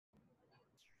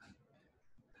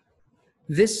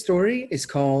This story is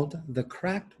called The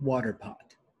Cracked Water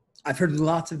Pot. I've heard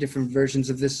lots of different versions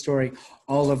of this story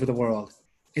all over the world.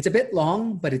 It's a bit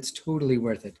long, but it's totally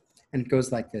worth it. And it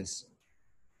goes like this.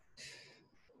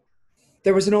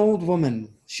 There was an old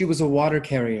woman. She was a water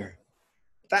carrier.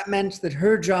 That meant that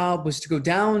her job was to go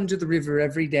down to the river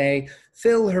every day,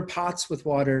 fill her pots with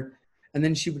water, and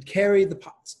then she would carry the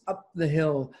pots up the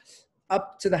hill,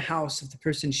 up to the house of the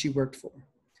person she worked for.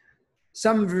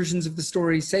 Some versions of the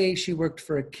story say she worked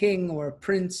for a king or a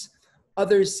prince.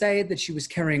 Others say that she was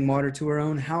carrying water to her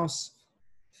own house.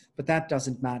 But that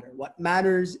doesn't matter. What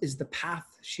matters is the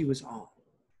path she was on.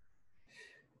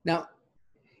 Now,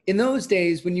 in those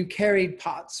days, when you carried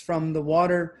pots from the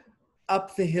water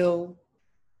up the hill,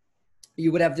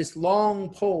 you would have this long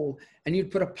pole, and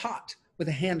you'd put a pot with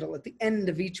a handle at the end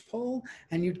of each pole,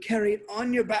 and you'd carry it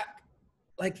on your back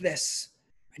like this,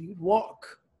 and you'd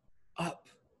walk up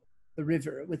the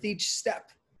river with each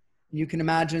step. You can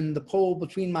imagine the pole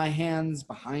between my hands,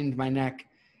 behind my neck,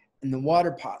 and the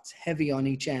water pots heavy on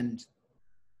each end.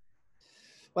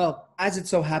 Well, as it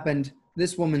so happened,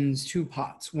 this woman's two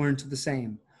pots weren't the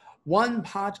same. One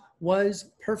pot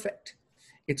was perfect.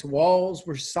 Its walls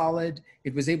were solid.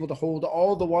 It was able to hold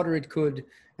all the water it could.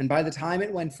 And by the time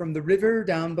it went from the river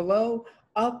down below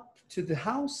up to the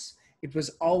house, it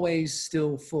was always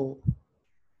still full.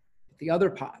 The other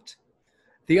pot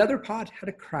had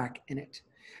a crack in it.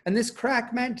 And this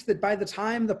crack meant that by the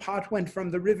time the pot went from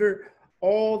the river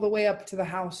all the way up to the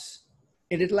house,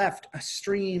 it had left a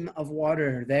stream of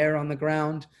water there on the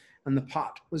ground, and the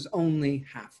pot was only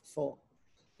half full.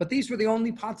 But these were the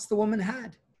only pots the woman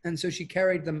had, and so she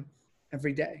carried them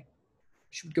every day.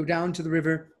 She would go down to the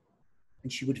river,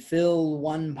 and she would fill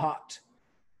one pot,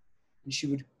 and she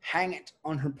would hang it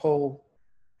on her pole,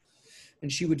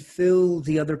 and she would fill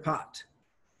the other pot.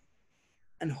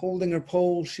 And holding her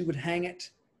pole, she would hang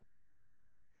it,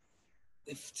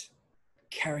 lift,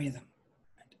 carry them,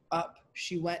 and up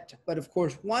she went. But of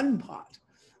course, one pot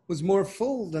was more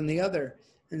full than the other,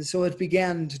 and so it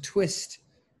began to twist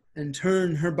and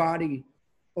turn her body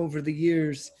over the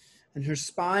years, and her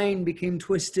spine became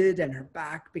twisted and her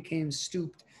back became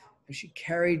stooped as she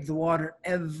carried the water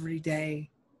every day.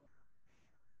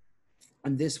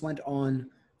 And this went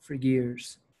on for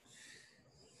years.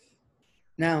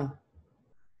 Now,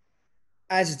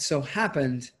 as it so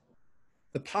happened,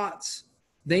 the pots,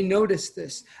 they noticed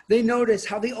this. They noticed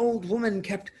how the old woman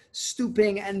kept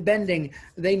stooping and bending.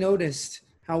 They noticed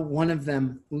how one of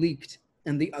them leaked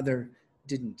and the other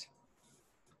didn't.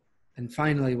 And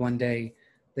finally, one day,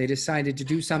 they decided to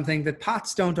do something that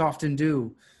pots don't often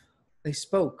do. They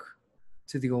spoke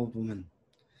to the old woman.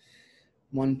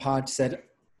 One pot said,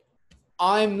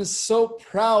 "I'm so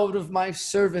proud of my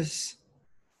service.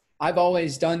 I've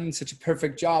always done such a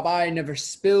perfect job. I never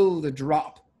spilled a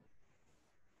drop."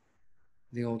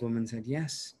 The old woman said,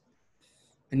 "Yes,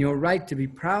 and you're right to be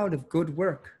proud of good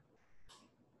work.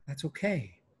 That's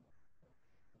okay."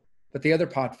 But the other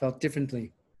pot felt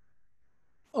differently.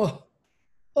 Oh,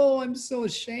 I'm so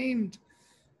ashamed.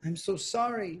 I'm so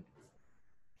sorry."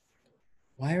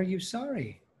 "Why are you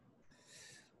sorry?"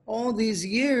 "All these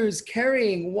years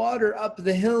carrying water up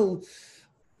the hill,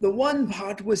 the one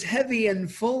pot was heavy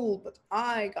and full, but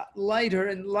I got lighter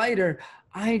and lighter.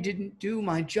 I didn't do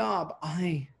my job.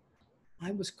 I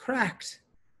was cracked.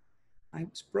 I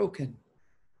was broken."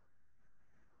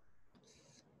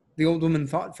 The old woman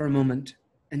thought for a moment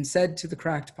and said to the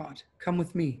cracked pot, "Come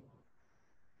with me."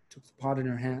 Took the pot in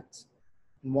her hands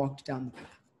and walked down the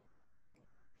path.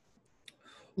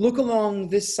 "Look along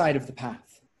this side of the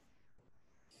path."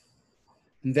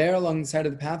 And there along the side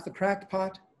of the path, the cracked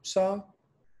pot saw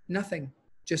nothing,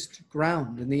 just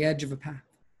ground and the edge of a path.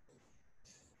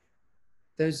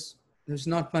 There's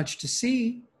not much to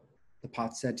see," the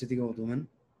pot said to the old woman.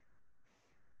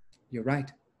 "You're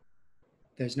right.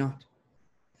 There's not."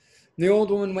 The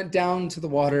old woman went down to the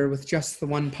water with just the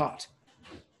one pot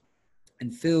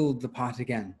and filled the pot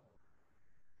again.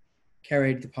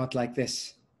 Carried the pot like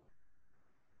this.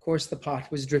 Of course, the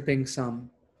pot was dripping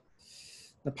some.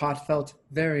 The pot felt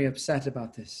very upset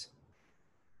about this.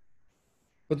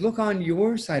 "But look on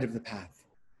your side of the path,"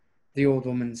 the old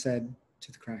woman said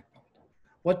to the cracked pot.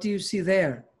 "What do you see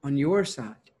there on your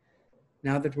side,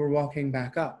 now that we're walking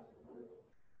back up?"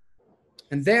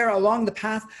 And there along the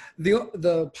path,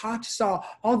 the pot saw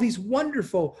all these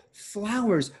wonderful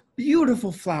flowers,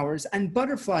 beautiful flowers and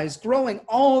butterflies growing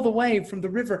all the way from the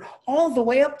river, all the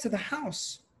way up to the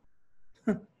house.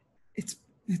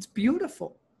 It's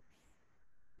beautiful.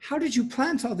 How did you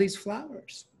plant all these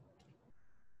flowers?"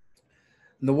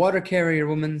 And the water carrier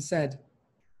woman said,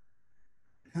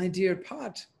 "My dear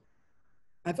pot,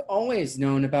 I've always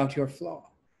known about your flaw.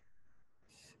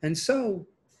 And so,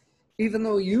 even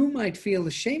though you might feel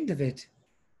ashamed of it,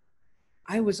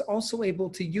 I was also able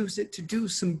to use it to do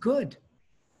some good.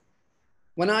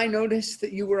 When I noticed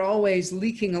that you were always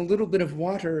leaking a little bit of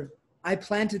water, I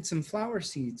planted some flower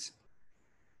seeds.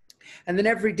 And then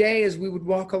every day as we would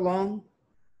walk along,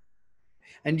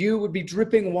 and you would be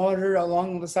dripping water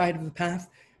along the side of the path,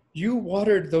 you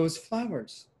watered those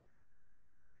flowers.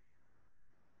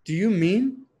 Do you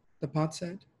mean, the pot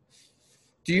said,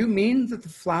 do you mean that the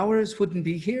flowers wouldn't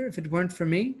be here if it weren't for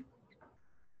me?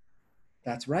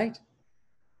 That's right.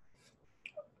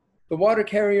 The water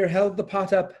carrier held the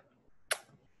pot up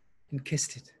and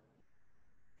kissed it.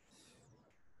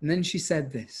 And then she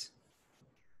said this: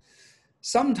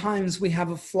 sometimes we have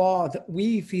a flaw that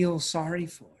we feel sorry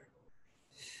for.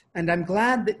 And I'm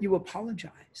glad that you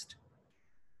apologized.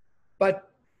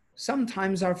 But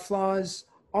sometimes our flaws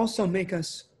also make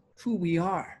us who we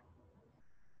are.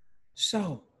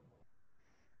 So,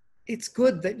 it's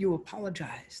good that you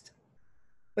apologized,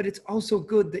 but it's also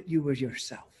good that you were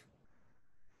yourself.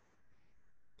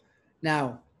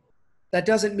 Now, that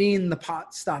doesn't mean the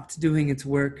pot stopped doing its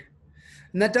work.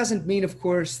 And that doesn't mean, of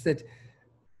course, that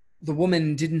the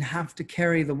woman didn't have to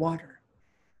carry the water.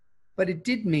 But it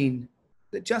did mean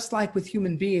that just like with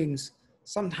human beings,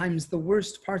 sometimes the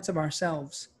worst parts of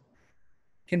ourselves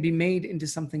can be made into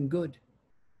something good.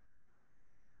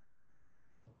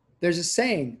 There's a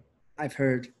saying I've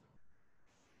heard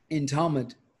in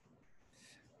Talmud,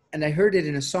 and I heard it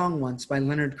in a song once by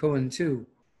Leonard Cohen too,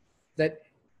 that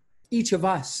each of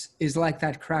us is like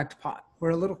that cracked pot.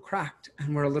 We're a little cracked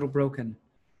and we're a little broken,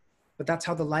 but that's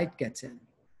how the light gets in.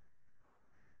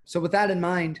 So with that in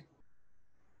mind,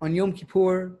 on Yom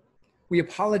Kippur, we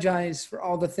apologize for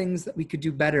all the things that we could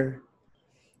do better,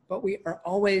 but we are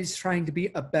always trying to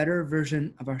be a better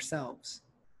version of ourselves.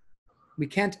 We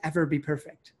can't ever be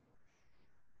perfect,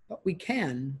 but we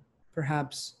can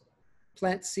perhaps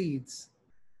plant seeds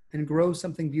and grow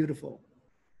something beautiful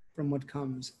from what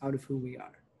comes out of who we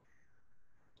are.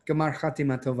 Gamar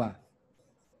Chatima Tova.